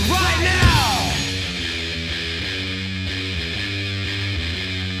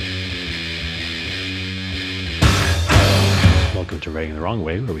welcome to Writing the Wrong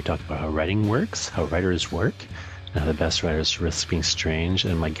Way, where we talk about how writing works, how writers work, and how the best writers risk being strange.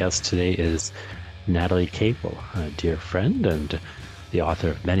 And my guest today is Natalie Capel, a dear friend and the author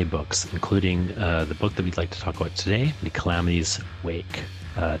of many books, including the book that we'd like to talk about today, The Calamity's Wake.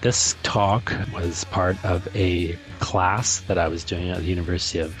 This talk was part of a class that I was doing at the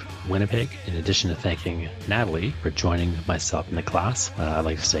University of Winnipeg. In addition to thanking Natalie for joining myself in the class, I'd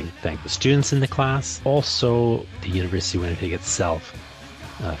like to thank the students in the class, also the University of Winnipeg itself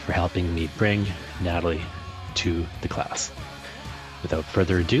for helping me bring Natalie to the class. Without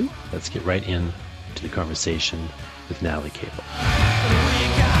further ado, let's get right into the conversation with Natalie Capel.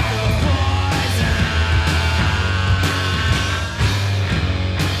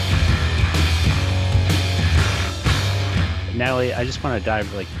 Natalie, I just want to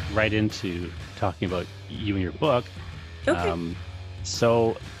dive right into talking about you and your book. Okay.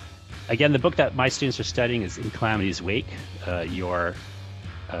 So, again, the book that my students are studying is In Calamity's Wake, your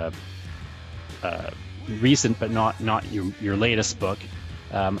recent but not your latest book.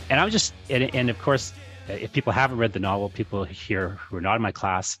 And I'm just and of course, if people haven't read the novel, people here who are not in my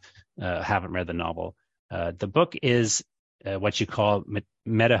class haven't read the novel. The book is what you call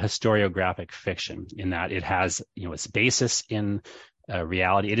meta-historiographic fiction, in that it has, its basis in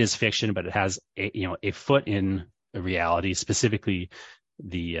reality. It is fiction, but it has a foot in reality, specifically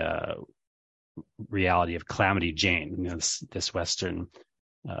the reality of Calamity Jane, this Western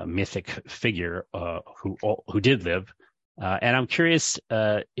mythic figure who did live. And I'm curious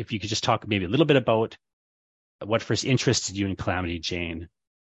if you could just talk maybe a little bit about what first interested you in Calamity Jane,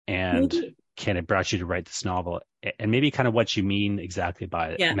 and kind of brought you to write this novel, and maybe kind of what you mean exactly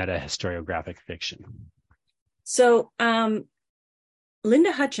by meta-historiographic fiction. So Linda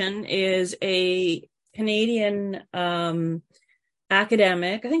Hutcheon is a Canadian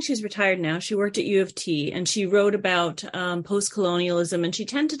academic. I think she's retired now. She worked at U of T, and she wrote about post-colonialism, and she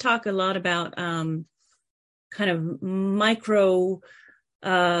tended to talk a lot about kind of micro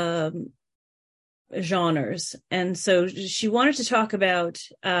genres. And so she wanted to talk about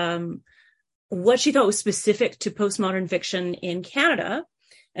what she thought was specific to postmodern fiction in Canada.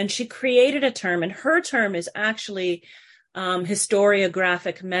 And she created a term, and her term is actually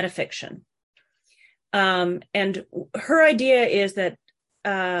historiographic metafiction. And her idea is that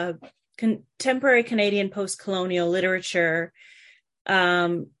contemporary Canadian post-colonial literature,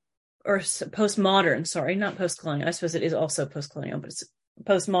 or postmodern, sorry, not post-colonial, I suppose it is also post-colonial, but it's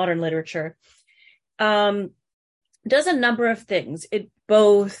postmodern literature, does a number of things. It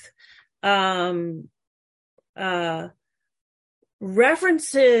both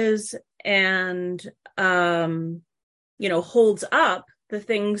references and holds up the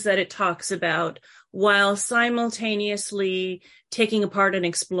things that it talks about, while simultaneously taking apart and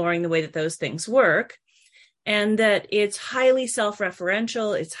exploring the way that those things work, and that it's highly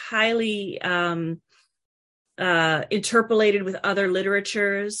self-referential, it's highly interpolated with other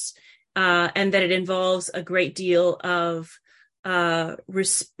literatures, and that it involves a great deal of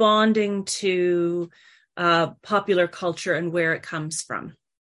responding to popular culture and where it comes from.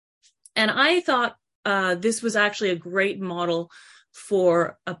 And I thought this was actually a great model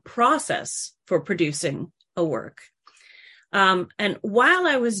for a process for producing a work. And while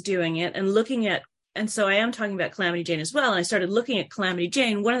I was doing it and looking at, and so I am talking about Calamity Jane as well, and I started looking at Calamity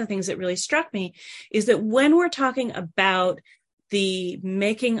Jane, one of the things that really struck me is that when we're talking about the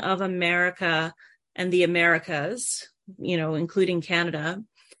making of America and the Americas, including Canada,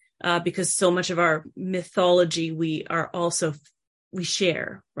 because so much of our mythology we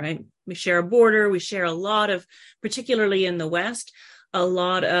share, right? We share a border, we share a lot of, particularly in the West, a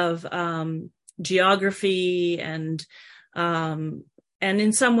lot of geography and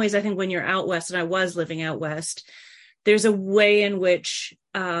in some ways, I think when you're out West, and I was living out West, there's a way in which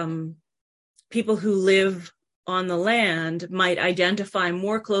people who live on the land might identify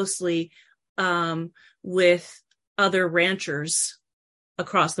more closely with other ranchers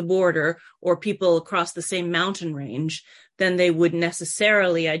across the border or people across the same mountain range than they would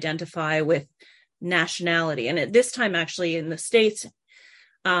necessarily identify with nationality. And at this time, actually, in the States,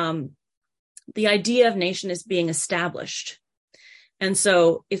 the idea of nation is being established. And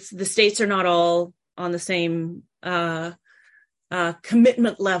so the states are not all on the same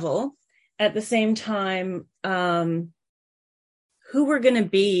commitment level. At the same time, who we're going to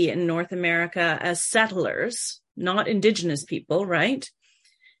be in North America as settlers, not indigenous people, right,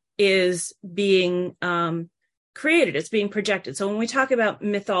 is being created. It's being projected. So when we talk about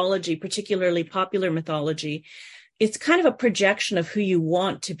mythology, particularly popular mythology, it's kind of a projection of who you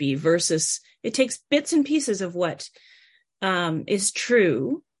want to be versus it takes bits and pieces of what is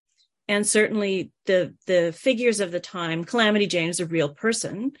true and certainly the figures of the time, Calamity Jane is a real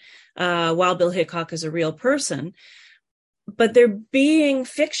person, Wild Bill Hickok is a real person, but they're being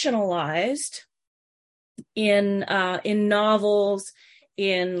fictionalized in novels,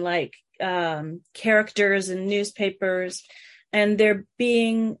 in like characters in newspapers, and they're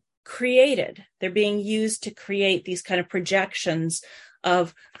being created. They're being used to create these kind of projections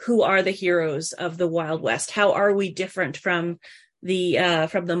of who are the heroes of the Wild West. How are we different from the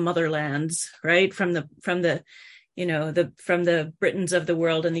motherlands, right? From the Britons of the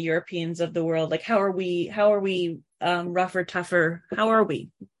world and the Europeans of the world. Like, how are we rougher, tougher? How are we,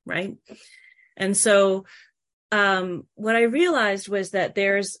 right? And so what I realized was that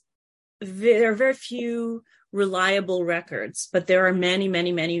there are very few reliable records, but there are many,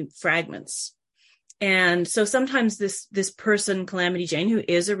 many, many fragments. And so sometimes this person, Calamity Jane, who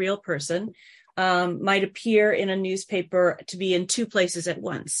is a real person, might appear in a newspaper to be in two places at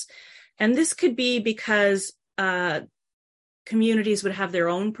once. And this could be because communities would have their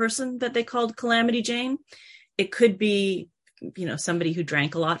own person that they called Calamity Jane. It could be, somebody who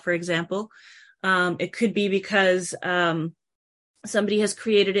drank a lot, for example. It could be because somebody has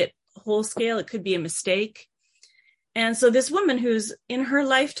created it whole scale. It could be a mistake. And so this woman who's in her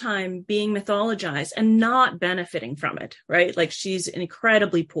lifetime being mythologized and not benefiting from it, right? Like, she's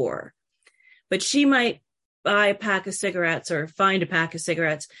incredibly poor, but she might buy a pack of cigarettes or find a pack of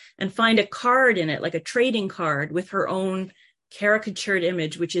cigarettes and find a card in it, like a trading card with her own caricatured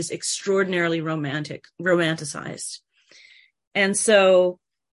image, which is extraordinarily romanticized. And so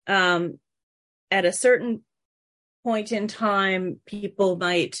at a certain point in time, people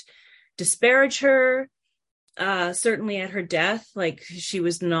might disparage her. Certainly at her death, like, she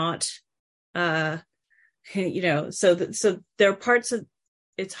was not, so there are parts of,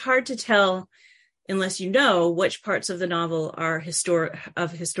 it's hard to tell unless you know which parts of the novel are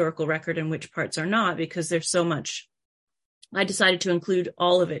historical record and which parts are not, because there's so much. I decided to include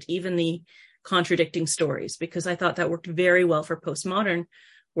all of it, even the contradicting stories, because I thought that worked very well for postmodern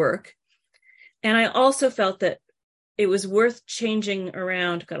work. And I also felt that it was worth changing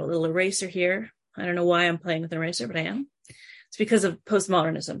around. Got a little eraser here. I don't know why I'm playing with an eraser, but I am. It's because of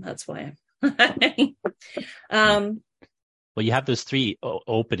postmodernism. That's why I'm. Well, you have those three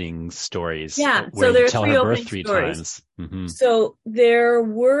opening stories. Yeah, where so there you are tell three her opening birth three stories. times. Mm-hmm. So there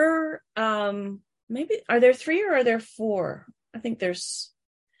were maybe, are there three or are there four? I think there's.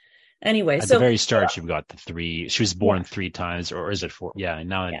 Anyway, at the very start, you've got the three. She was born three times, or is it four? Yeah.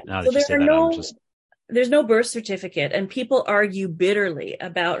 Now that you say that, there's no birth certificate, and people argue bitterly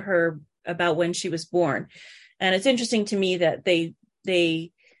about when she was born. And it's interesting to me that they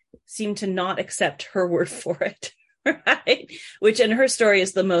seem to not accept her word for it, right? Which in her story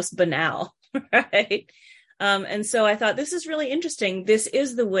is the most banal, right? And so I thought, this is really interesting. This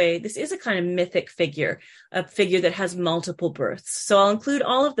is a kind of mythic figure, a figure that has multiple births. So I'll include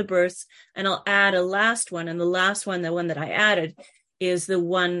all of the births and I'll add a last one. And the last one, the one that I added, is the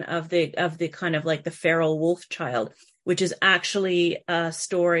one of the kind of like the feral wolf child, which is actually a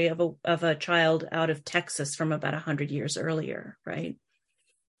story of a child out of Texas from about 100 years earlier, right?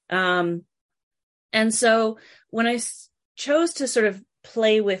 And so when I chose to sort of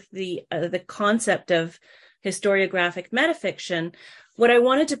play with the concept of historiographic metafiction, what I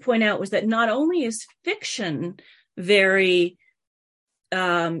wanted to point out was that not only is fiction very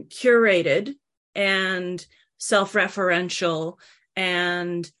curated and self-referential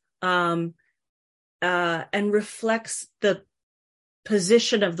and reflects the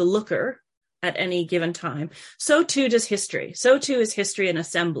position of the looker at any given time, so too does history. So too is history an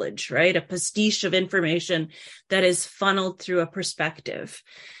assemblage, right? A pastiche of information that is funneled through a perspective.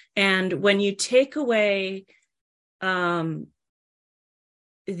 And when you take away the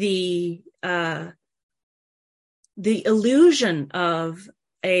illusion of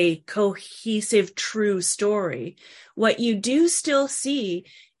a cohesive, true story, what you do still see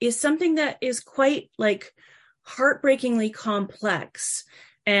is something that is quite like heartbreakingly complex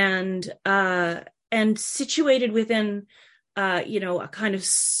and situated within a kind of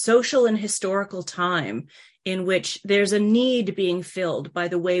social and historical time in which there's a need being filled by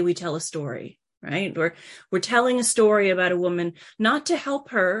the way we tell a story, right? We're telling a story about a woman, not to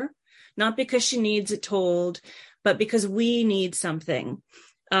help her, not because she needs it told, but because we need something.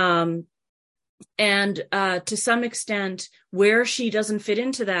 And to some extent, where she doesn't fit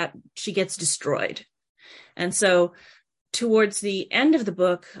into that, she gets destroyed. And so towards the end of the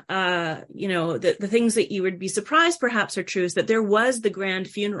book, the things that you would be surprised perhaps are true, is that there was the grand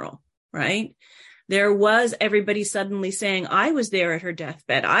funeral, right? There was everybody suddenly saying, I was there at her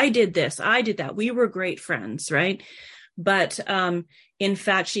deathbed. I did this, I did that. We were great friends, right? But in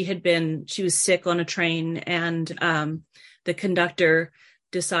fact, she was sick on a train, and the conductor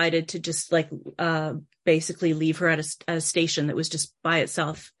decided to just basically leave her at a station that was just by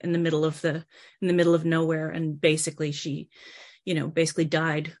itself in the middle of nowhere. And basically she, basically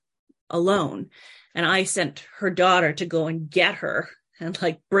died alone. And I sent her daughter to go and get her and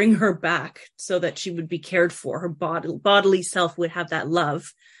bring her back so that she would be cared for. Her bodily self would have that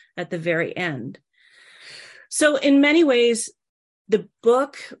love at the very end. So in many ways, the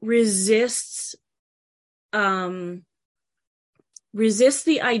book resists the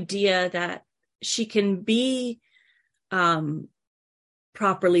idea that she can be properly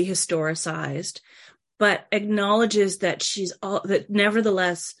historicized, but acknowledges that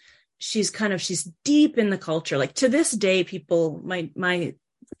nevertheless, she's deep in the culture. To this day, my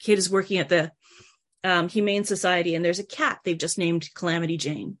kid is working at the Humane Society, and there's a cat they've just named Calamity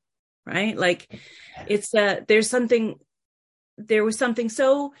Jane, right? There was something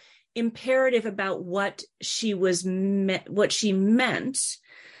so imperative about what she meant.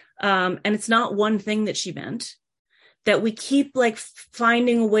 And it's not one thing that she meant, that we keep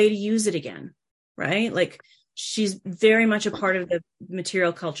finding a way to use it again, right? She's very much a part of the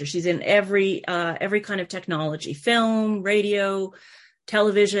material culture. She's in every kind of technology, film, radio,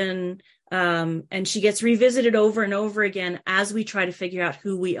 television, and she gets revisited over and over again as we try to figure out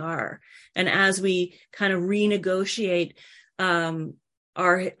who we are, and as we kind of renegotiate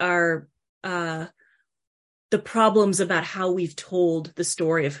the problems about how we've told the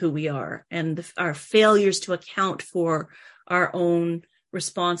story of who we are, and our failures to account for our own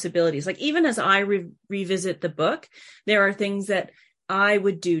responsibilities. Even as I revisit the book, there are things that I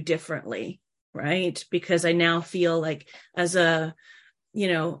would do differently, right? Because I now feel as a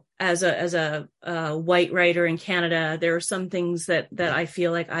white writer in Canada, there are some things that I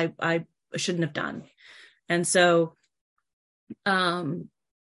feel like I shouldn't have done. And so, but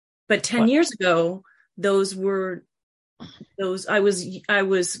 10 years ago, I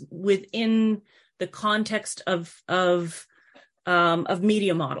was within the context of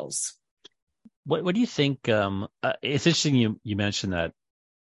media models. What do you think? It's interesting you mentioned that,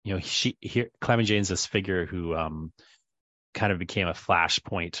 Calamity Jane's this figure who kind of became a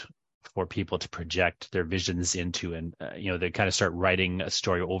flashpoint for people to project their visions into, and they kind of start writing a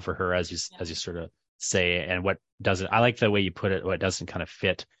story over her, as you sort of say, and what doesn't. I like the way you put it. What doesn't kind of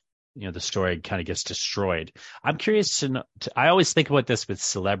fit, the story kind of gets destroyed. I'm curious to know. I always think about this with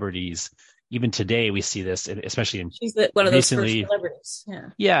celebrities. Even today, we see this, especially she's one of those first celebrities.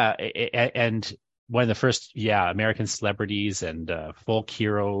 Yeah, and one of the first, American celebrities and folk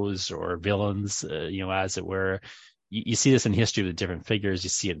heroes or villains, as it were. You see this in history with different figures. You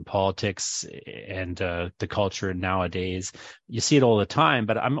see it in politics and the culture nowadays. You see it all the time.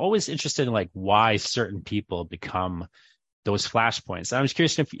 But I'm always interested in why certain people become those flashpoints. I was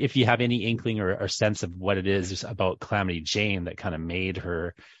curious if you have any inkling or sense of what it is about Calamity Jane that kind of made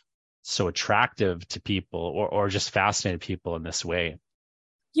her so attractive to people, or just fascinated people in this way.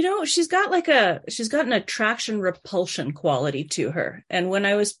 She's got an attraction repulsion quality to her. And when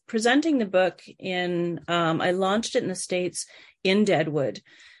I was presenting the book I launched it in the States in Deadwood,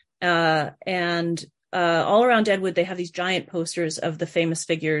 and all around Deadwood, they have these giant posters of the famous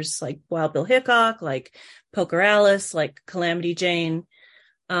figures like Wild Bill Hickok, like Poker Alice, like Calamity Jane,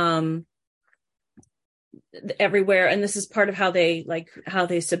 everywhere. And this is part of how they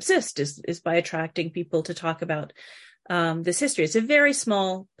subsist is by attracting people to talk about this history. It's a very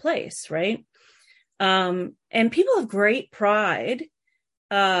small place, right? And people have great pride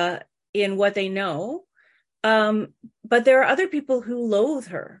in what they know. But there are other people who loathe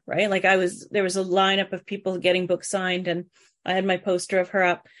her, right? There was a lineup of people getting books signed, and I had my poster of her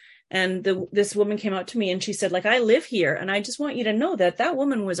up, and this woman came out to me and she said, I live here, and I just want you to know that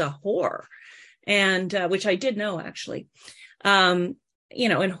woman was a whore. And which I did know, actually. And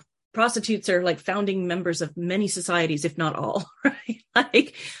prostitutes are founding members of many societies, if not all,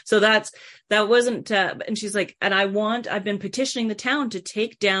 right? So that wasn't, and she's and I've been petitioning the town to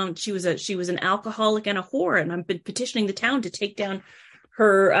take down, she was an alcoholic and a whore, and I've been petitioning the town to take down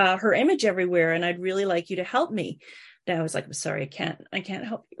her image everywhere, and I'd really like you to help me. And I was I'm sorry, I can't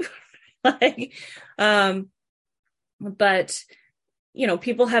help you. But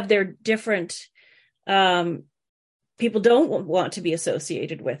people have their different, people don't want to be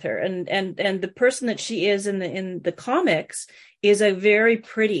associated with her, and the person that she is in the comics is a very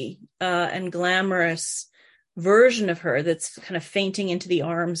pretty and glamorous version of her that's kind of fainting into the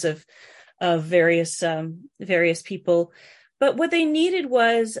arms of various people. But what they needed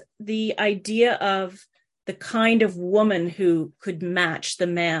was the idea of the kind of woman who could match the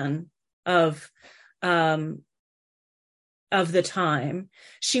man of of the time.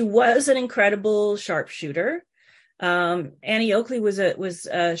 She was an incredible sharpshooter. Annie Oakley was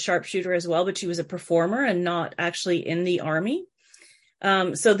a sharpshooter as well, but she was a performer and not actually in the army.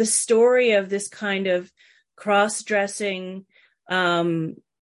 So the story of this kind of cross-dressing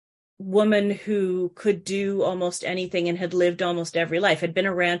woman who could do almost anything and had lived almost every life, had been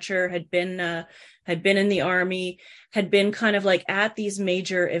a rancher, had been in the army, had been kind of like at these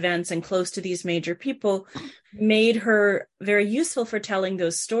major events and close to these major people, made her very useful for telling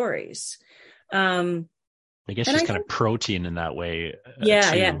those stories. I guess she's kind of protein in that way.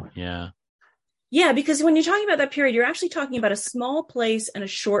 Yeah, because when you're talking about that period, you're actually talking about a small place and a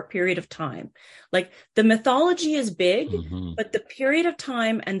short period of time. Like the mythology is big, but the period of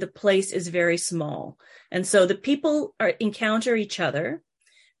time and the place is very small. And so the people encounter each other.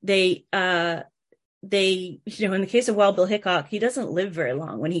 They, in the case of Wild Bill Hickok, he doesn't live very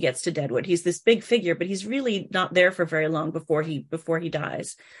long when he gets to Deadwood. He's this big figure, but he's really not there for very long before he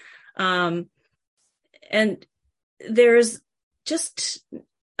dies. And there's just,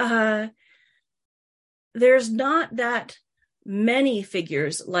 there's not that many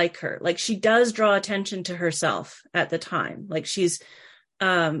figures like her. Like she does draw attention to herself at the time. Like she's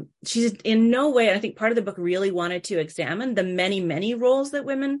in no way, I think part of the book really wanted to examine the many, many roles that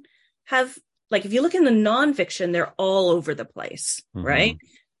women have. Like if you look in the nonfiction, they're all over the place, right?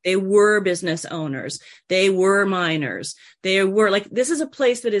 They were business owners. They were miners. They were like, this is a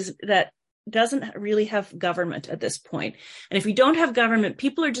place that doesn't really have government at this point. And if we don't have government,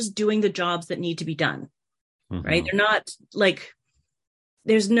 people are just doing the jobs that need to be done. Right. They're not like,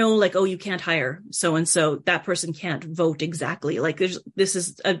 there's no like, oh, you can't hire so-and-so, that person can't vote exactly. Like this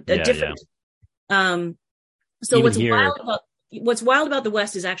is a different, so what's wild about the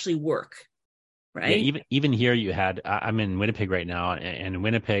West is actually work. Right. Yeah, even here you had, I'm in Winnipeg right now, and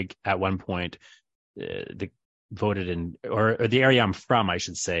Winnipeg at one point, voted in, or the area I'm from, I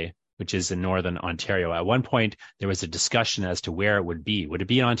should say, which is in northern Ontario. At one point, there was a discussion as to where it would be. Would it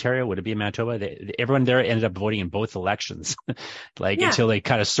be in Ontario? Would it be in Manitoba? Everyone there ended up voting in both elections, until they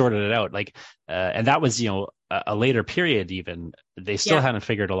kind of sorted it out. And that was, a later period even. They still hadn't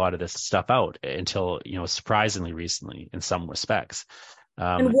figured a lot of this stuff out until, surprisingly recently in some respects.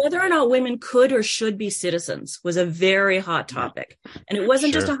 And whether or not women could or should be citizens was a very hot topic. And it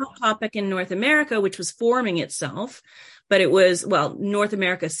wasn't just a hot topic in North America, which was forming itself, but it was, North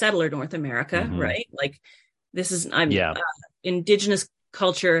America, settler North America, right? Like this is, Indigenous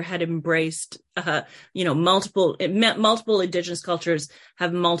culture had embraced, multiple Indigenous cultures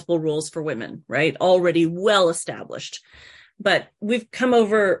have multiple roles for women, right? Already well established. But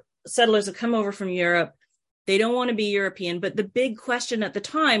settlers have come over from Europe. They don't want to be European, but the big question at the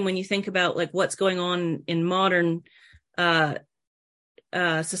time, when you think about like what's going on in modern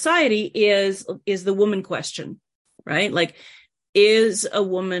society, is the woman question, right? Like, is a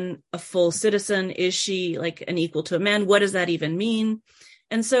woman a full citizen? Is she like an equal to a man? What does that even mean?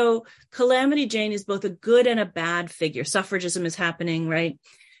 And so Calamity Jane is both a good and a bad figure. Suffragism is happening, right?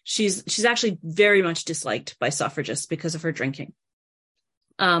 She's actually very much disliked by suffragists because of her drinking.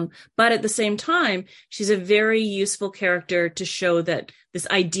 But at the same time, she's a very useful character to show that this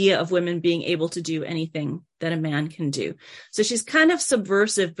idea of women being able to do anything that a man can do. So she's kind of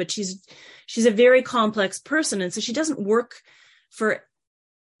subversive, but she's a very complex person. And so she doesn't work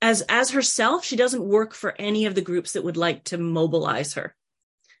as herself. She doesn't work for any of the groups that would like to mobilize her.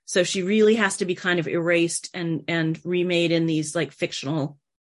 So she really has to be kind of erased and remade in these like fictional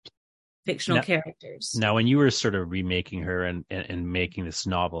characters. Now, when you were sort of remaking her and making this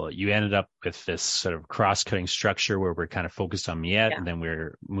novel, you ended up with this sort of cross-cutting structure where we're kind of focused on Miette, and then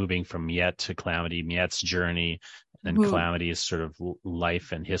we're moving from Miette to Calamity, Miette's journey, and then Calamity's sort of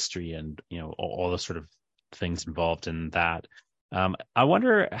life and history, and all the sort of things involved in that. I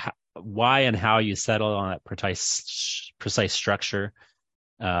wonder why and how you settled on that precise structure,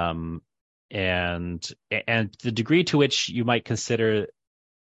 and the degree to which you might consider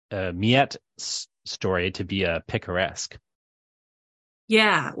Miette's story to be a picaresque.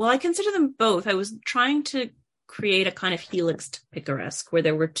 Yeah, well, I consider them both. I was trying to create a kind of helixed picaresque where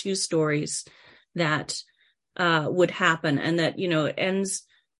there were two stories that would happen, and that it ends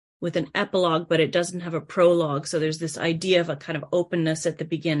with an epilogue, but it doesn't have a prologue. So there's this idea of a kind of openness at the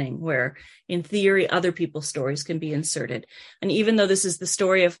beginning where, in theory, other people's stories can be inserted. And even though this is the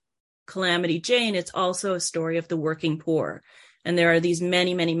story of Calamity Jane, it's also a story of the working poor. And there are these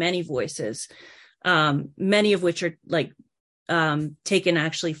many, many, many voices, many of which are like taken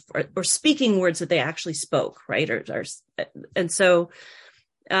actually or speaking words that they actually spoke, right? And so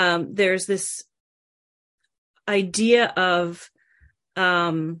there's this idea of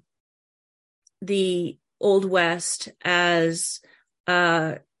the Old West as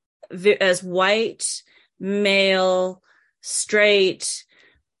white, male, straight,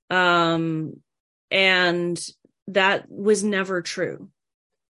 and that was never true.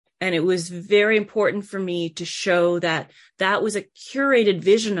 And it was very important for me to show that that was a curated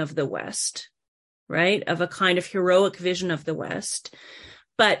vision of the West, right? Of a kind of heroic vision of the West.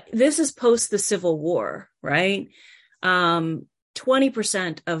 But this is post the Civil War, right? 20%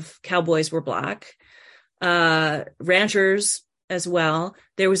 of cowboys were Black, ranchers as well.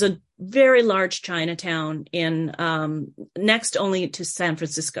 There was a very large Chinatown in next only to San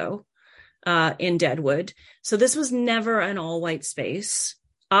Francisco, in Deadwood. So this was never an all-white space.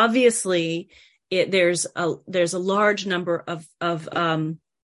 Obviously, there's a large number of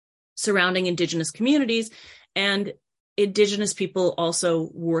surrounding Indigenous communities and Indigenous people also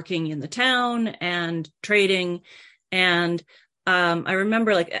working in the town and trading. And I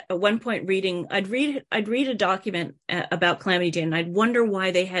remember, like, at one point I'd read a document about Calamity Jane, and I'd wonder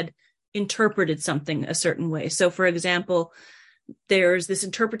why they had interpreted something a certain way. So, for example, there's this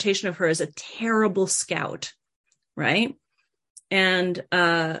interpretation of her as a terrible scout, right? And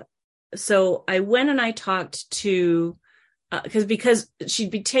so I went and I talked to, because she'd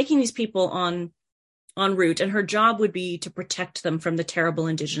be taking these people on route, and her job would be to protect them from the terrible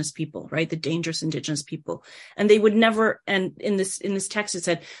Indigenous people, right? The dangerous Indigenous people. And they would never, and in this text it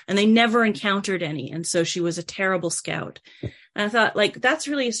said, and they never encountered any. And so she was a terrible scout. And I thought, like, that's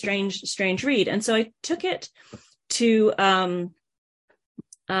really a strange read. And so I took it to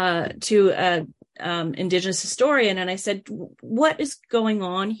Indigenous historian, and I said, what is going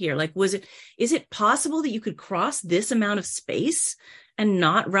on here? Like, is it possible that you could cross this amount of space and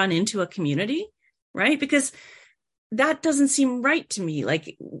not run into a community, right? Because that doesn't seem right to me.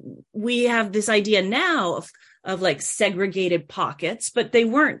 Like, we have this idea now of like segregated pockets, but they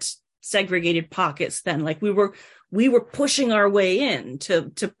weren't segregated pockets then. Like, we were pushing our way in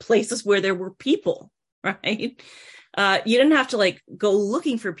to places where there were people, right? You didn't have to like go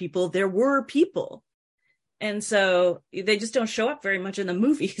looking for people. There were people. And so they just don't show up very much in the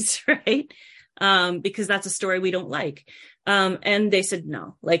movies, right? Because that's a story we don't like. And they said,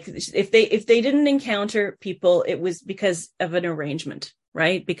 no, like, if they didn't encounter people, it was because of an arrangement,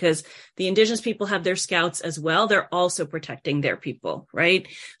 right? Because the Indigenous people have their scouts as well. They're also protecting their people, right?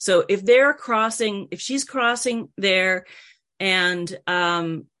 So if she's crossing there and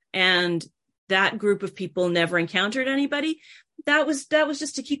that group of people never encountered anybody, that was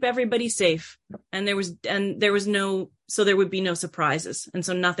just to keep everybody safe. And there would be no surprises. And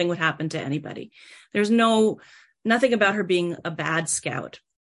so nothing would happen to anybody. There's nothing about her being a bad scout.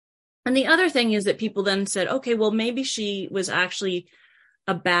 And the other thing is that people then said, okay, well, maybe she was actually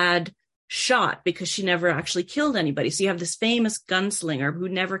a bad shot because she never actually killed anybody. So you have this famous gunslinger who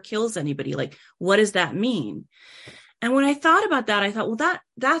never kills anybody. Like, what does that mean? And when I thought about that, I thought, well,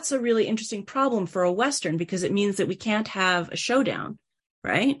 that's a really interesting problem for a Western, because it means that we can't have a showdown,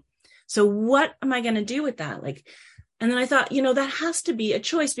 right? So what am I going to do with that? Like, and then I thought, that has to be a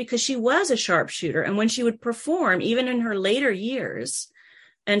choice, because she was a sharpshooter. And when she would perform, even in her later years,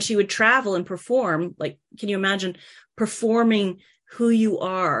 and she would travel and perform, like, can you imagine performing who you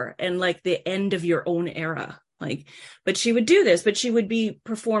are and like the end of your own era? Like, but she would do this, but she would be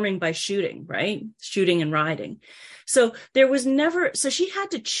performing by shooting, right? Shooting and riding. So so she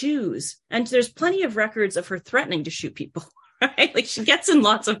had to choose. And there's plenty of records of her threatening to shoot people, right? Like, she gets in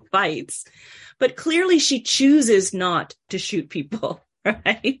lots of fights, but clearly she chooses not to shoot people,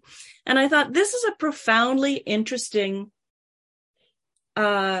 right? And I thought, this is a profoundly interesting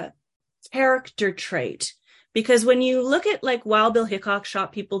character trait. Because when you look at, like, Wild Bill Hickok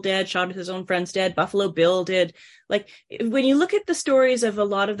shot people dead, shot his own friends dead, Buffalo Bill did, like, when you look at the stories of a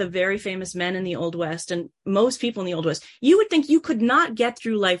lot of the very famous men in the Old West and most people in the Old West, you would think you could not get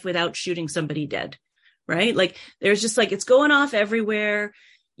through life without shooting somebody dead, right? Like, there's just like, it's going off everywhere.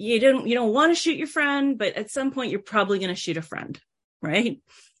 You don't want to shoot your friend, but at some point you're probably going to shoot a friend, right?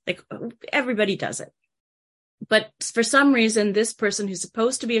 Like, everybody does it. But for some reason, this person who's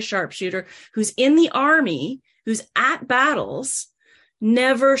supposed to be a sharpshooter, who's in the army, who's at battles,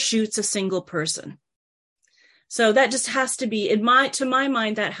 never shoots a single person. So that just has to be, to my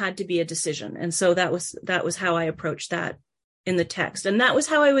mind, that had to be a decision. And so that was how I approached that in the text. And that was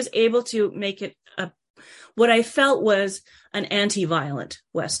how I was able to make it what I felt was an anti-violent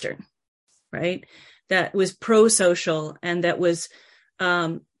Western, right? That was pro-social and that was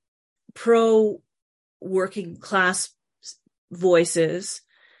pro-working class voices.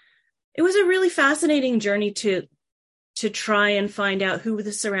 It was a really fascinating journey to try and find out who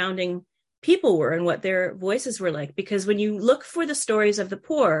the surrounding people were and what their voices were like. Because when you look for the stories of the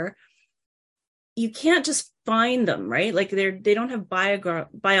poor, you can't just find them, right? Like they don't have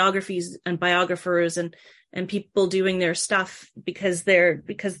biographies and biographers and people doing their stuff because they're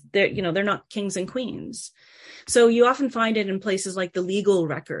they're not kings and queens. So you often find it in places like the legal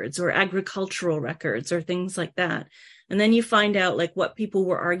records or agricultural records or things like that. And then you find out like what people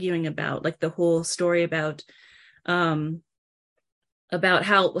were arguing about, like the whole story about how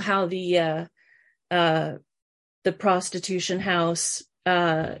the prostitution house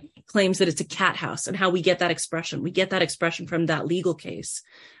claims that it's a cat house, and how we get that expression. We get that expression from that legal case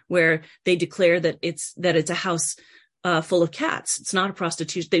where they declare that it's a house full of cats. It's not a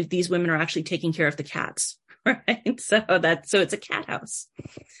prostitution. These women are actually taking care of the cats, right? So it's a cat house.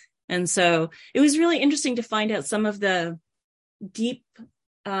 And so it was really interesting to find out some of the deep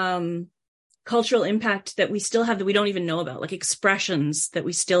cultural impact that we still have that we don't even know about, like expressions that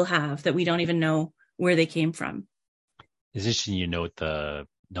we still have that we don't even know where they came from. It's interesting you note the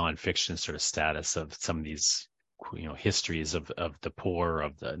nonfiction sort of status of some of these, histories of the poor,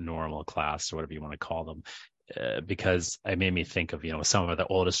 of the normal class, or whatever you want to call them, because it made me think of, some of the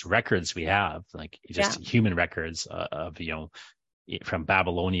oldest records we have, like just human records of, from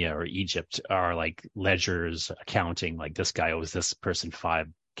Babylonia or Egypt, are like ledgers accounting, like this guy owes this person 5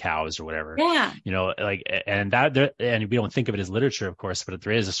 cows or whatever. Yeah. And we don't think of it as literature, of course, but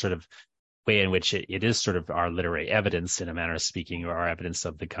there is a sort of way in which it is sort of our literary evidence, in a manner of speaking, or our evidence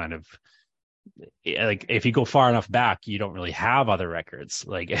of the kind of, like, if you go far enough back, you don't really have other records,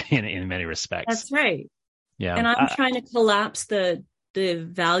 like in many respects. That's right. Yeah. And I'm trying to collapse the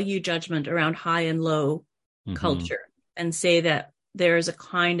value judgment around high and low culture and say that there is a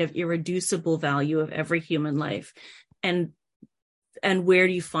kind of irreducible value of every human life. And where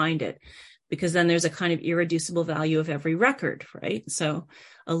do you find it? Because then there's a kind of irreducible value of every record, right? So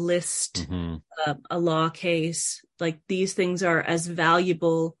a list, a law case, like these things are as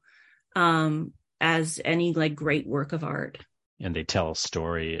valuable as any like great work of art. And they tell a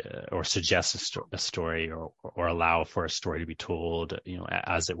story, or suggest a story, or allow for a story to be told,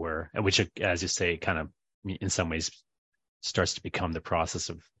 as it were, which, as you say, kind of in some ways starts to become the process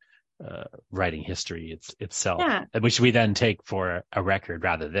of writing history itself, which we then take for a record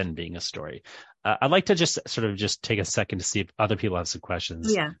rather than being a story. I'd like to just take a second to see if other people have some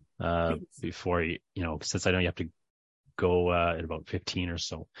questions. Before since I know you have to go at about 15 or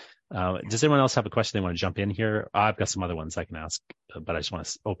so. Does anyone else have a question they want to jump in here? I've got some other ones I can ask, but I just want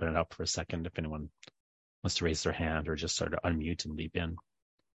to open it up for a second if anyone wants to raise their hand or just sort of unmute and leap in.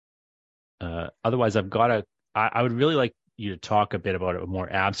 Otherwise, I would really like you to talk a bit about a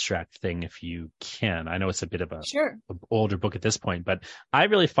more abstract thing if you can. I know it's a bit of an older book at this point, but I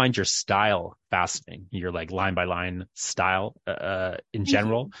really find your style fascinating, your like line by line style in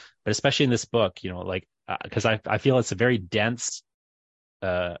general, but especially in this book, because I feel it's a very dense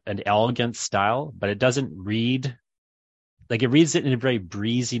and elegant style, but it doesn't read like, it reads it in a very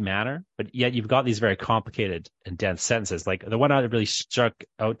breezy manner, but yet you've got these very complicated and dense sentences. Like the one that really struck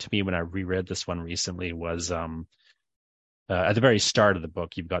out to me when I reread this one recently was at the very start of the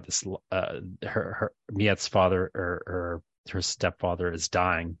book, you've got this her Miette's father, or her stepfather, is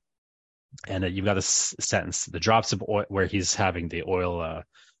dying, and you've got this sentence, the drops of oil, where he's having the oil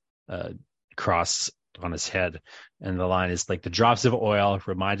cross on his head, and the line is like, the drops of oil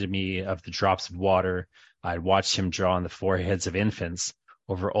reminded me of the drops of water I'd watched him draw on the foreheads of infants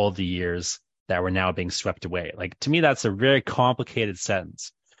over all the years that were now being swept away. Like, to me, that's a very complicated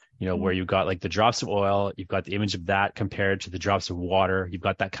sentence, where you've got like the drops of oil, you've got the image of that compared to the drops of water. You've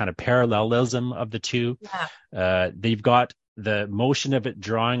got that kind of parallelism of the two. You've got the motion of it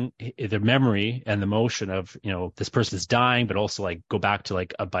drawing the memory and the motion of, this person is dying, but also like go back to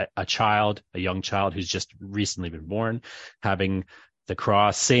like a young child who's just recently been born, having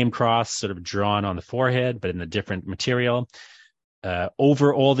the same cross sort of drawn on the forehead, but in a different material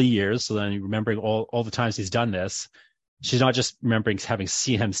over all the years. So then remembering all the times he's done this, she's not just remembering having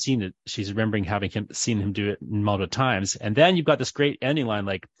seen it. She's remembering seen him do it multiple times. And then you've got this great ending line,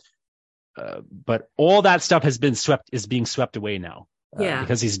 like, but all that stuff is being swept away now.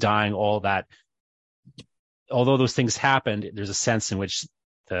 Because he's dying, all that. Although those things happened, there's a sense in which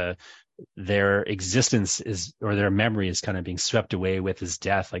their existence or their memory is kind of being swept away with his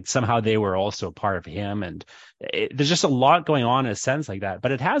death. Like somehow they were also a part of him. And there's just a lot going on in a sense like that,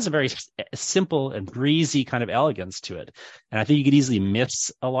 but it has a very simple and breezy kind of elegance to it. And I think you could easily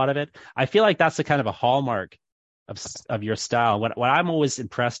miss a lot of it. I feel like that's a kind of a hallmark of your style. What I'm always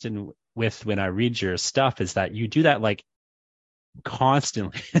impressed with when I read your stuff is that you do that like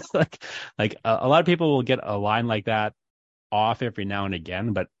constantly. like a lot of people will get a line like that off every now and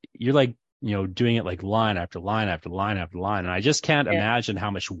again, but you're like doing it like line after line after line after line. And I just can't imagine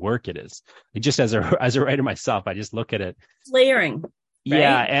how much work it is. Just as a writer myself, I just look at it. Layering. Right?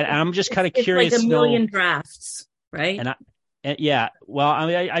 Yeah. And I'm just kind of curious. It's like a million drafts, right? Well, I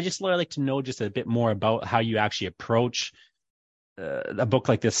mean, I just like to know just a bit more about how you actually approach a book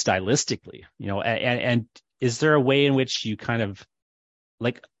like this stylistically, and is there a way in which you kind of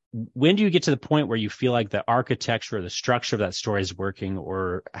like, when do you get to the point where you feel like the architecture or the structure of that story is working,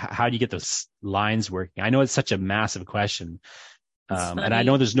 or how do you get those lines working? I know it's such a massive question. And I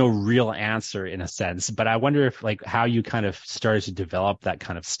know there's no real answer in a sense, but I wonder if like how you kind of started to develop that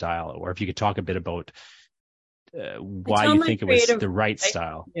kind of style, or if you could talk a bit about why you think it was the right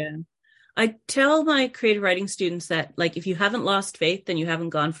style. Yeah. I tell my creative writing students that, like, if you haven't lost faith, then you haven't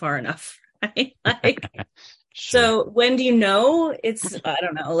gone far enough, right? Like, sure. So when do you know? It's, I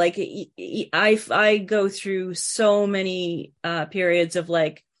don't know, like I go through so many periods of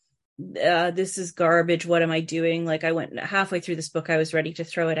like, this is garbage. What am I doing? Like, I went halfway through this book, I was ready to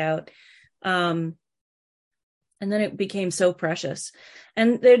throw it out. And then it became so precious.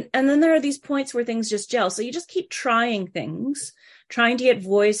 And then there are these points where things just gel. So you just keep trying things, trying to get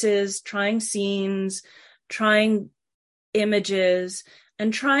voices, trying scenes, trying images,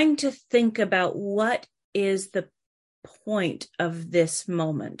 and trying to think about what is the point of this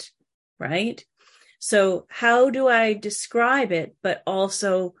moment, right? So how do I describe it, but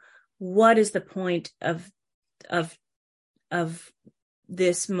also what is the point of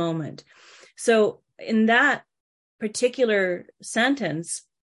this moment? So in that particular sentence,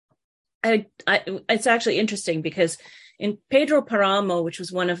 it's actually interesting because in Pedro Paramo, which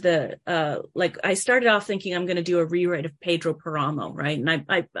was one of the I started off thinking I'm going to do a rewrite of Pedro Paramo, right? And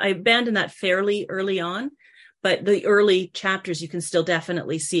I abandoned that fairly early on, but the early chapters you can still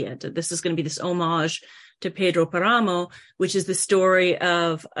definitely see it. This is going to be this homage to Pedro Paramo, which is the story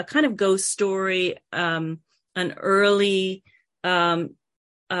of a kind of ghost story, an early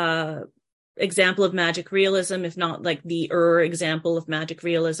example of magic realism, if not like the example of magic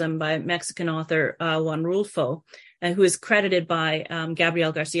realism, by Mexican author Juan Rulfo, who is credited by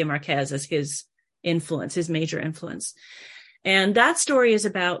Gabriel Garcia Marquez as his influence, his major influence. And that story is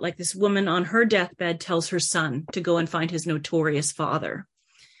about like this woman on her deathbed tells her son to go and find his notorious father.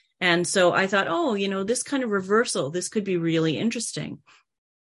 And so I thought, this kind of reversal, this could be really interesting.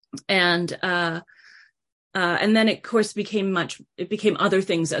 And then it, of course, became other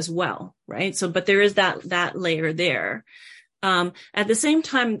things as well, right? So, but there is that layer there. At the same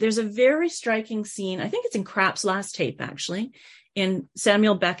time, there's a very striking scene. I think it's in Krapp's Last Tape, actually, in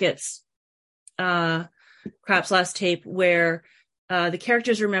Samuel Beckett's Krapp's Last Tape, where the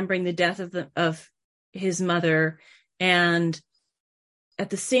character's remembering the death of his mother, and at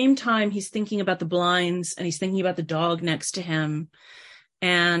the same time, he's thinking about the blinds and he's thinking about the dog next to him,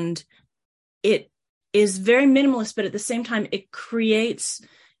 and it is very minimalist, but at the same time, it creates,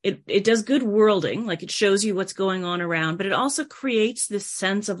 it does good worlding, like it shows you what's going on around, but it also creates this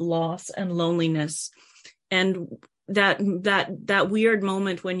sense of loss and loneliness. And that weird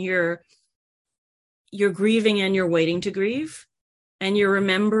moment when you're grieving and you're waiting to grieve, and you're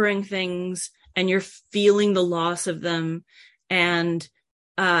remembering things and you're feeling the loss of them. And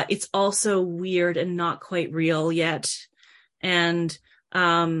it's also weird and not quite real yet. And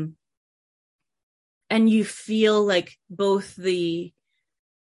you feel like both the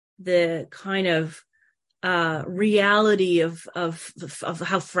kind of reality of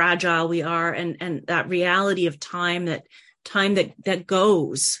how fragile we are, and that reality of time that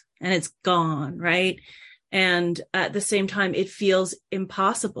goes and it's gone, right? And at the same time, it feels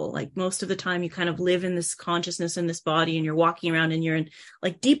impossible. Like most of the time you kind of live in this consciousness in this body, and you're walking around and you're in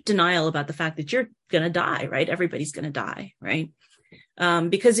like deep denial about the fact that you're going to die, right? Everybody's going to die, right?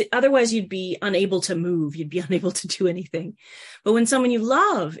 Because otherwise you'd be unable to move, you'd be unable to do anything. But when someone you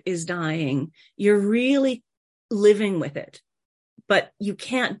love is dying, you're really living with it, but you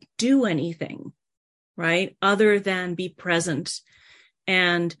can't do anything, right? Other than be present.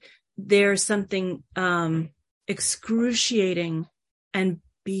 And there's something excruciating and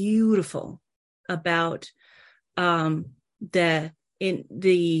beautiful about the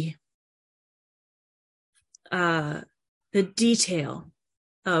detail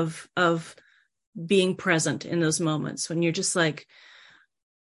of being present in those moments when you're just like,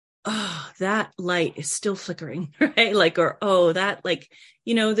 oh, that light is still flickering, right? Like, or, oh, that, like,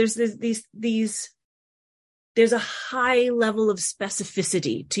 there's a high level of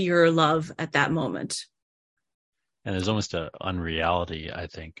specificity to your love at that moment. And there's almost an unreality, I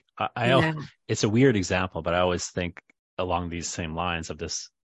think. It's a weird example, but I always think along these same lines of this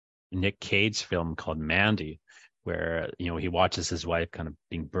Nick Cage film called Mandy, where, he watches his wife kind of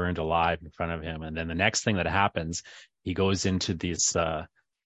being burned alive in front of him. And then the next thing that happens, he goes into these,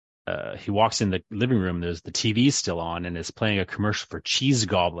 he walks in the living room, there's the TV still on, and it's playing a commercial for Cheese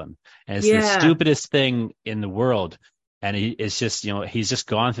Goblin. And it's the stupidest thing in the world. And it's just, he's just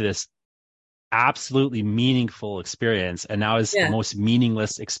gone through this absolutely meaningful experience, and now is the most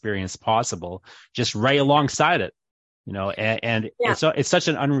meaningless experience possible, just right alongside it. It's such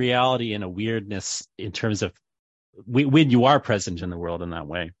an unreality and a weirdness in terms of when you are present in the world in that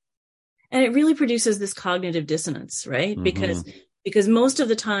way. And it really produces this cognitive dissonance, right? Mm-hmm. Because most of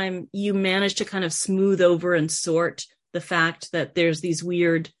the time you manage to kind of smooth over and sort the fact that there's these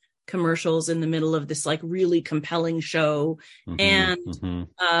weird commercials in the middle of this like really compelling show, and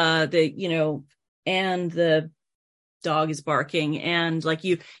and the dog is barking, and like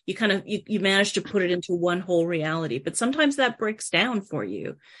you manage to put it into one whole reality, but sometimes that breaks down for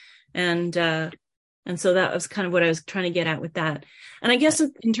you. And so that was kind of what I was trying to get at with that. And I guess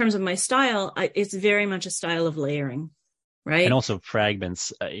in terms of my style, it's very much a style of layering, right? And also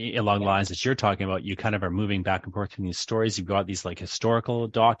fragments along the lines that you're talking about. You kind of are moving back and forth in these stories. You've got these like historical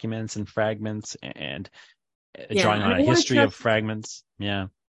documents and fragments, and drawing on a history of fragments. Yeah.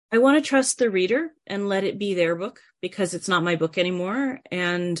 I want to trust the reader and let it be their book, because it's not my book anymore.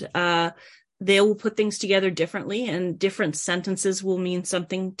 And they will put things together differently, and different sentences will mean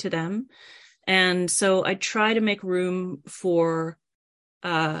something to them. And so I try to make room for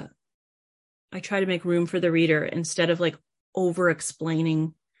the reader, instead of like over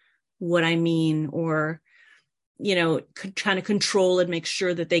explaining what I mean, or, trying to control and make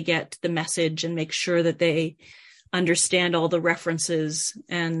sure that they get the message and make sure that they understand all the references.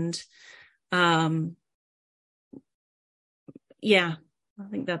 And I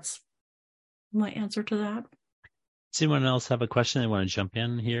think that's my answer to that. Does anyone else have a question they want to jump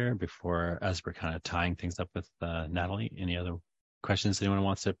in here as we're kind of tying things up with Natalie? Any other questions anyone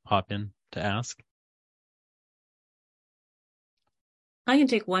wants to pop in to ask? I can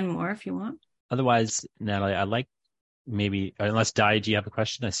take one more if you want. Otherwise, Natalie, I'd like maybe, unless Di, do you have a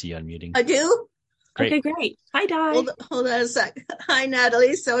question? I see you unmuting. I do. Great. Okay, great. Hi, Di. Hold on a sec. Hi,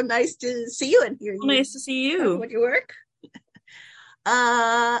 Natalie. So nice to see you and hear you. Nice to see you. What your work?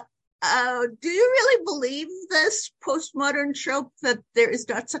 Do you really believe this postmodern trope that there is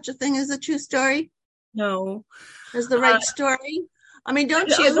not such a thing as a true story? No. As the right story? I mean, don't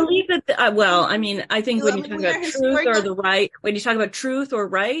you? I believe that, I think when you talk about truth or the right, when you talk about truth or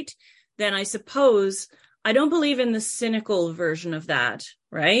right, then I suppose I don't believe in the cynical version of that,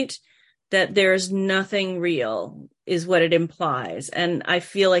 right? That there's nothing real is what it implies. And I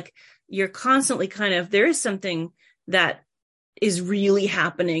feel like you're constantly there is something that is really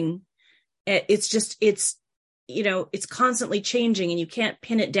happening. It's constantly changing, and you can't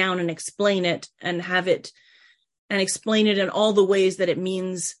pin it down and explain it and explain it in all the ways that it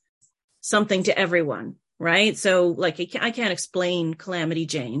means something to everyone. Right. So like, I can't explain Calamity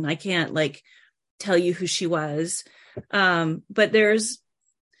Jane. I can't tell you who she was. But there is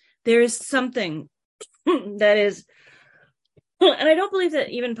something that is, and I don't believe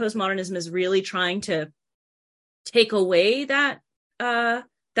that even postmodernism is really trying to take away that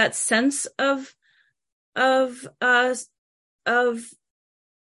sense of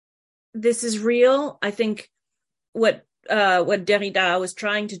this is real. I think what Derrida was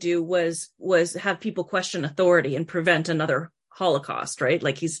trying to do was have people question authority and prevent another Holocaust, right?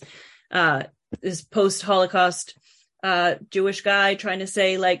 Like he's this post-Holocaust Jewish guy trying to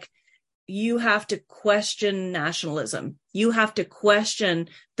say, you have to question nationalism. You have to question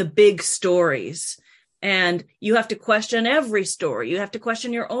the big stories, and you have to question every story. You have to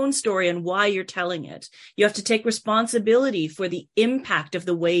question your own story and why you're telling it. You have to take responsibility for the impact of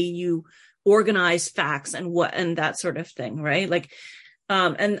the way you organize facts and that sort of thing, right?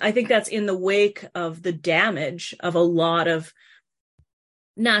 And I think that's in the wake of the damage of a lot of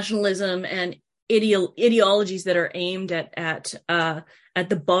nationalism and ideologies that are aimed at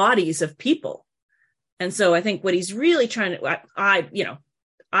the bodies of people. And so I think what he's really trying to, I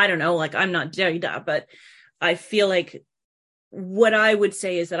don't know, I'm not Derrida, but I feel like what I would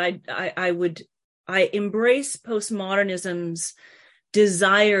say is that I embrace postmodernism's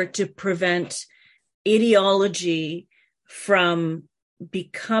desire to prevent ideology from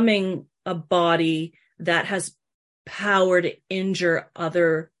becoming a body that has power to injure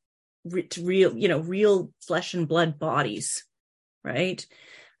other real flesh and blood bodies, right?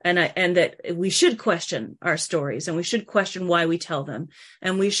 And that we should question our stories, and we should question why we tell them,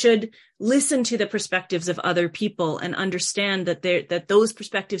 and we should listen to the perspectives of other people and understand that those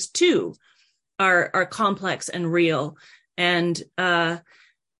perspectives too are complex and real, and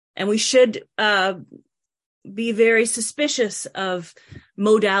we should be very suspicious of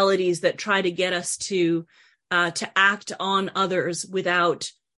modalities that try to get us to act on others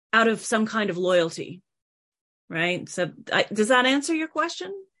out of some kind of loyalty. Right. So does that answer your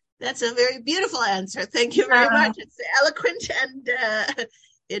question? That's a very beautiful answer. Thank you very much. It's eloquent, and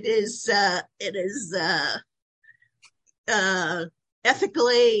it is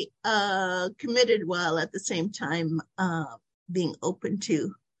ethically committed, while at the same time being open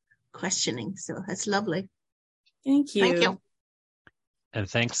to questioning. So that's lovely. Thank you. Thank you. And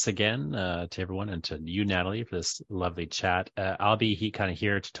thanks again to everyone, and to you, Natalie, for this lovely chat. I'll be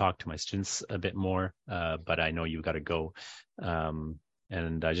here to talk to my students a bit more, but I know you've got to go.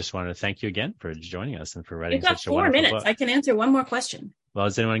 And I just wanted to thank you again for joining us and for writing such a wonderful book. You've got 4 minutes. I can answer one more question. Well,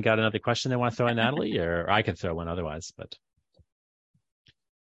 has anyone got another question they want to throw at Natalie, or I can throw one otherwise? But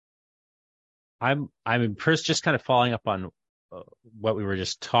I'm first just kind of following up on what we were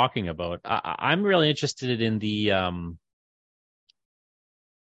just talking about. I'm really interested in the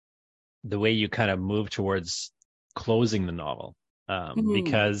way you kind of move towards closing the novel,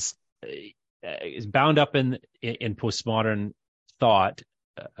 because it's bound up in postmodern thought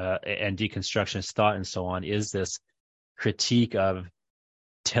and deconstructionist thought and so on, is this critique of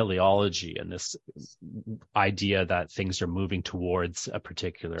teleology and this idea that things are moving towards a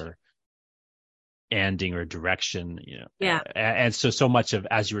particular ending or direction, and so much of,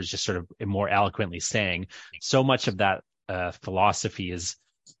 as you were just sort of more eloquently saying, so much of that philosophy is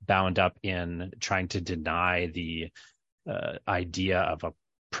bound up in trying to deny the idea of a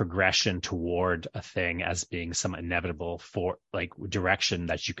progression toward a thing as being some inevitable direction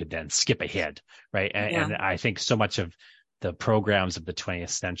that you could then skip ahead, right? And I think so much of the programs of the 20th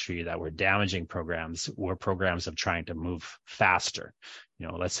century that were damaging programs were programs of trying to move faster.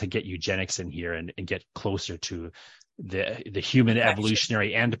 Let's get eugenics in here and get closer to the human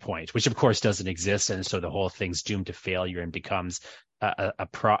evolutionary endpoint, which of course doesn't exist, and so the whole thing's doomed to failure and becomes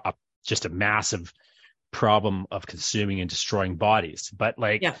just a massive problem of consuming and destroying bodies. But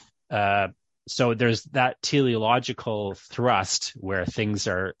so there's that teleological thrust where things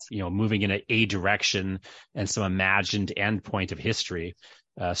are moving in a direction, and some imagined endpoint of history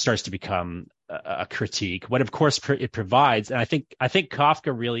starts to become a critique. What of course it provides, and I think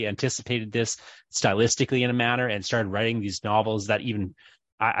Kafka really anticipated this stylistically in a manner and started writing these novels that even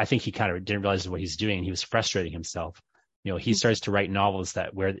I think he kind of didn't realize what he's doing. He was frustrating himself. He starts to write novels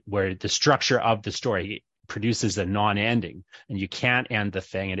that where the structure of the story produces a non-ending, and you can't end the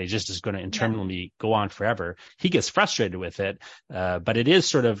thing, and it just is going to interminably go on forever. He gets frustrated with it, but it is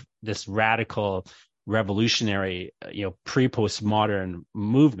sort of this radical, revolutionary, pre-postmodern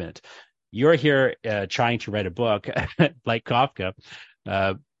movement. You're here trying to write a book like Kafka,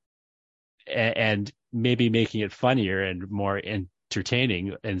 and maybe making it funnier and more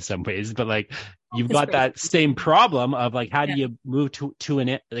entertaining in some ways, but you've got that same problem of how do you move to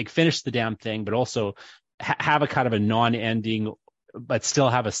an finish the damn thing, but also have a kind of a non-ending, but still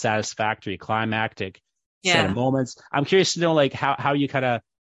have a satisfactory climactic set of moments. I'm curious to know how you kind of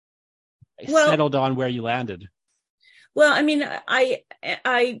settled on where you landed. Well, I mean,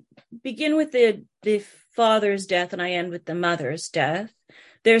 I begin with the father's death and I end with the mother's death.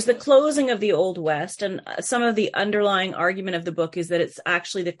 There's the closing of the Old West, and some of the underlying argument of the book is that it's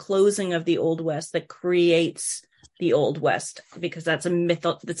actually the closing of the Old West that creates the Old West, because that's a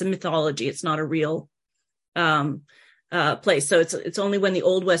mythology. It's not a real place. So it's only when the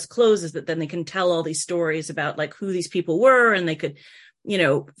Old West closes that then they can tell all these stories about who these people were, and they could,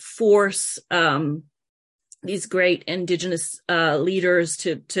 force these great indigenous leaders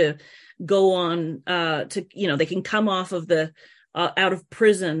to go on they can come off of the out of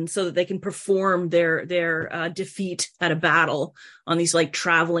prison so that they can perform their defeat at a battle on these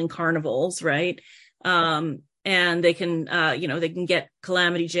traveling carnivals, right? And they can they can get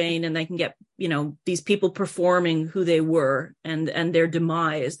Calamity Jane, and they can get these people performing who they were and their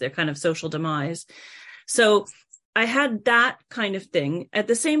demise, their kind of social demise. So I had that kind of thing. At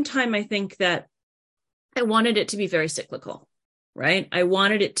the same time, I think that I wanted it to be very cyclical, right? I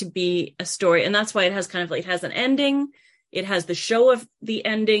wanted it to be a story, and that's why it has it has an ending. It has the show of the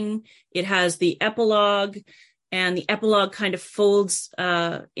ending. It has the epilogue, and the epilogue kind of folds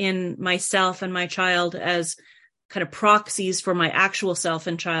in myself and my child as kind of proxies for my actual self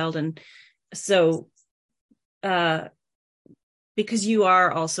and child. And so, because you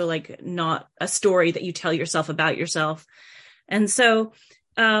are also not a story that you tell yourself about yourself. And so,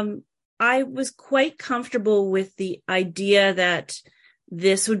 I was quite comfortable with the idea that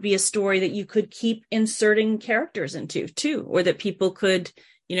this would be a story that you could keep inserting characters into too, or that people could,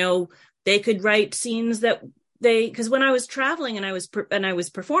 they could write scenes that because when I was traveling and I was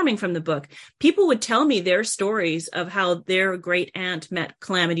performing from the book, people would tell me their stories of how their great aunt met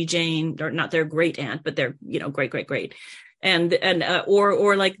Calamity Jane, or not their great aunt, but their, great, and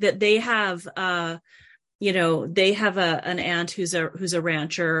or like that they have an aunt who's a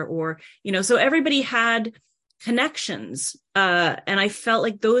rancher, or so everybody had connections, and I felt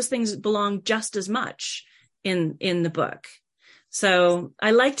like those things belong just as much in the book. So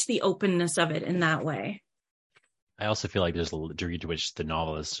I liked the openness of it in that way. I also feel like there's a degree to which the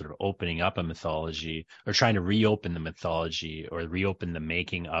novel is sort of opening up a mythology, or trying to reopen the mythology, or reopen the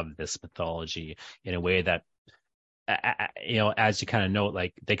making of this mythology in a way that, as you kind of note,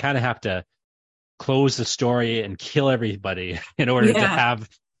 like they kind of have to close the story and kill everybody in order to kind of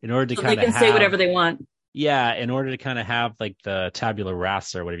they can say whatever they want. Yeah, in order to kind of have like the tabula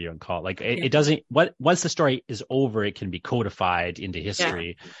rasa, or whatever you want to call it. Like it doesn't, once the story is over, it can be codified into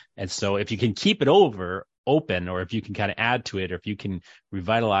history. Yeah. And so if you can keep it open, or if you can kind of add to it, or if you can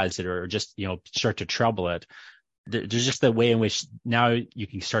revitalize it, or just, start to trouble it, there's just the way in which now you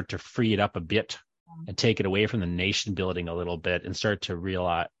can start to free it up a bit and take it away from the nation building a little bit, and start to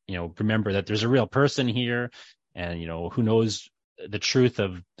realize, remember that there's a real person here, and, who knows the truth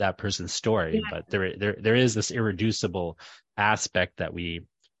of that person's story. Yeah. But there is this irreducible aspect that we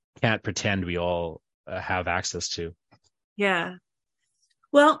can't pretend we all have access to. Yeah.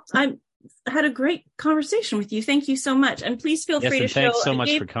 Well, I had a great conversation with you. Thank you so much. And please feel free to show. Thanks so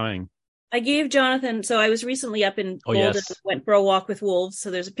much for coming. I gave Jonathan, so I was recently up in Golden, went for a walk with wolves.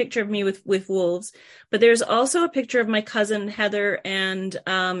 So there's a picture of me with wolves, but there's also a picture of my cousin Heather and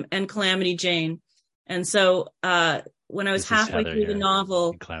Calamity Jane. And so, when I was halfway through the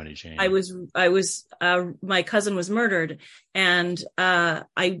novel, I was my cousin was murdered, and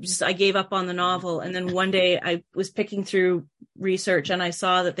I gave up on the novel. And then one day I was picking through research, and I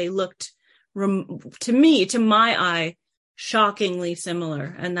saw that they looked, to my eye, shockingly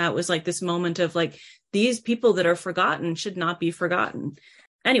similar. And that was like this moment of like, these people that are forgotten should not be forgotten.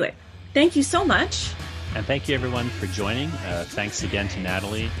 Anyway, thank you so much. And thank you everyone for joining. Thanks again to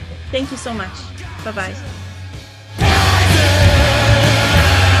Natalie. Thank you so much. Bye-bye.